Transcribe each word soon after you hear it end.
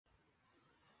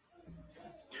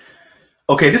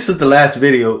Okay, this is the last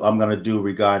video I'm going to do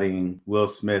regarding Will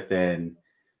Smith and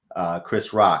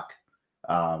Chris Rock.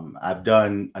 I've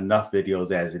done enough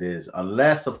videos as it is,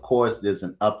 unless, of course, there's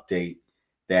an update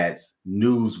that's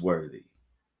newsworthy.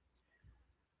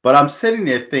 But I'm sitting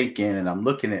there thinking, and I'm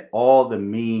looking at all the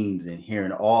memes and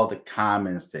hearing all the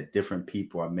comments that different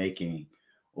people are making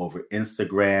over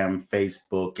Instagram,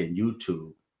 Facebook, and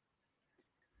YouTube.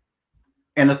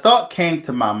 And the thought came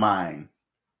to my mind,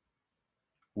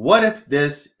 what if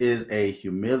this is a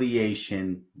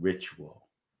humiliation ritual?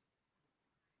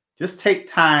 Just take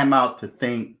time out to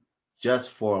think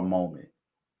just for a moment.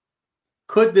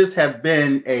 Could this have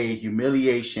been a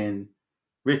humiliation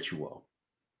ritual?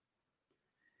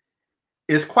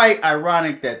 It's quite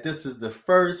ironic that this is the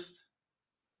first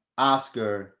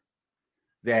Oscar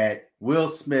that Will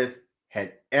Smith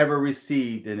had ever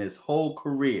received in his whole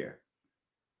career.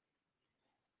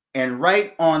 And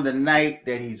right on the night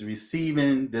that he's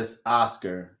receiving this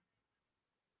Oscar,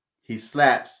 he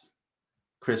slaps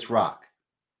Chris Rock.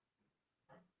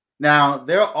 Now,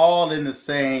 they're all in the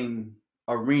same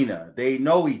arena. They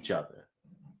know each other.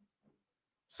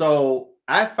 So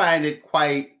I find it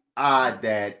quite odd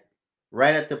that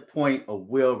right at the point of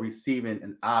Will receiving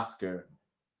an Oscar,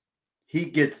 he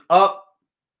gets up,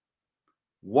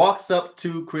 walks up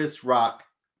to Chris Rock.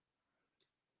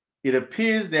 It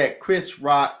appears that Chris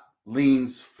Rock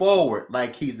leans forward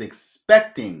like he's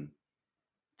expecting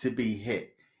to be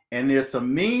hit. And there's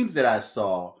some memes that I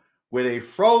saw where they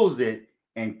froze it,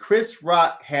 and Chris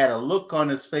Rock had a look on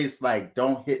his face like,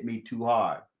 don't hit me too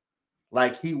hard.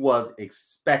 Like he was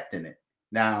expecting it.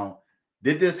 Now,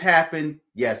 did this happen?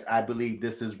 Yes, I believe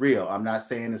this is real. I'm not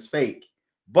saying it's fake.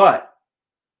 But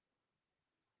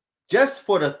just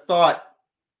for the thought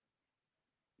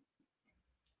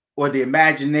or the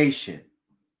imagination,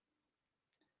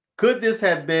 could this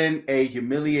have been a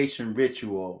humiliation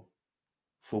ritual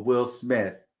for Will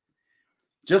Smith?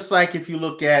 Just like if you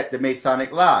look at the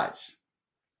Masonic Lodge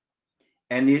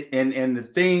and the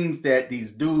things that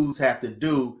these dudes have to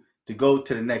do to go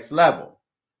to the next level,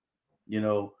 you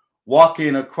know,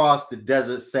 walking across the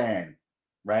desert sand,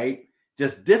 right?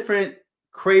 Just different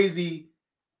crazy,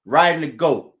 riding a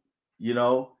goat, you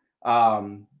know.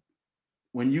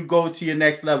 When you go to your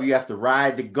next level, you have to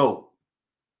ride the goat.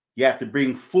 You have to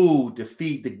bring food to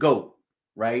feed the goat,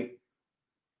 right?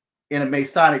 In a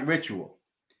Masonic ritual.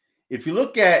 If you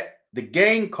look at the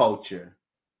gang culture,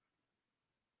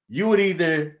 you would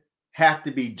either have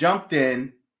to be jumped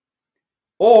in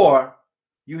or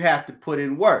you have to put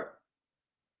in work.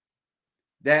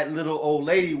 That little old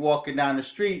lady walking down the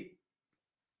street,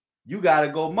 you got to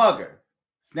go mug her,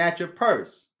 snatch her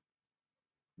purse.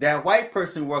 That white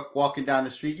person walking down the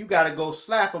street, you got to go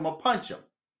slap him or punch him.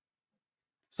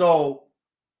 So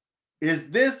is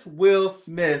this Will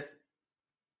Smith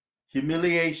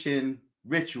humiliation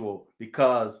ritual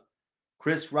because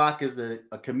Chris Rock is a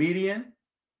comedian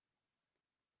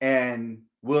and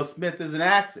Will Smith is an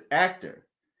actor?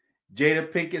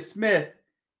 Jada Pinkett Smith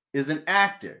is an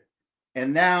actor.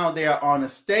 And now they are on a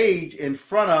stage in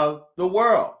front of the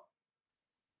world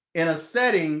in a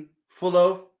setting full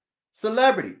of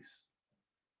celebrities.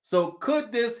 So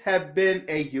could this have been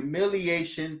a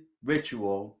humiliation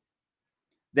ritual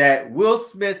that Will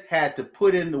Smith had to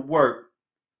put in the work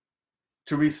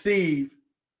to receive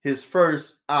his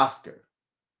first Oscar?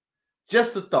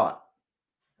 Just a thought.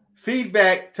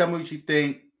 Feedback, tell me what you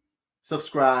think.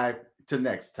 Subscribe. Till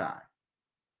next time.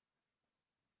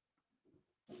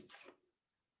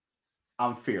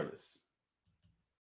 I'm fearless.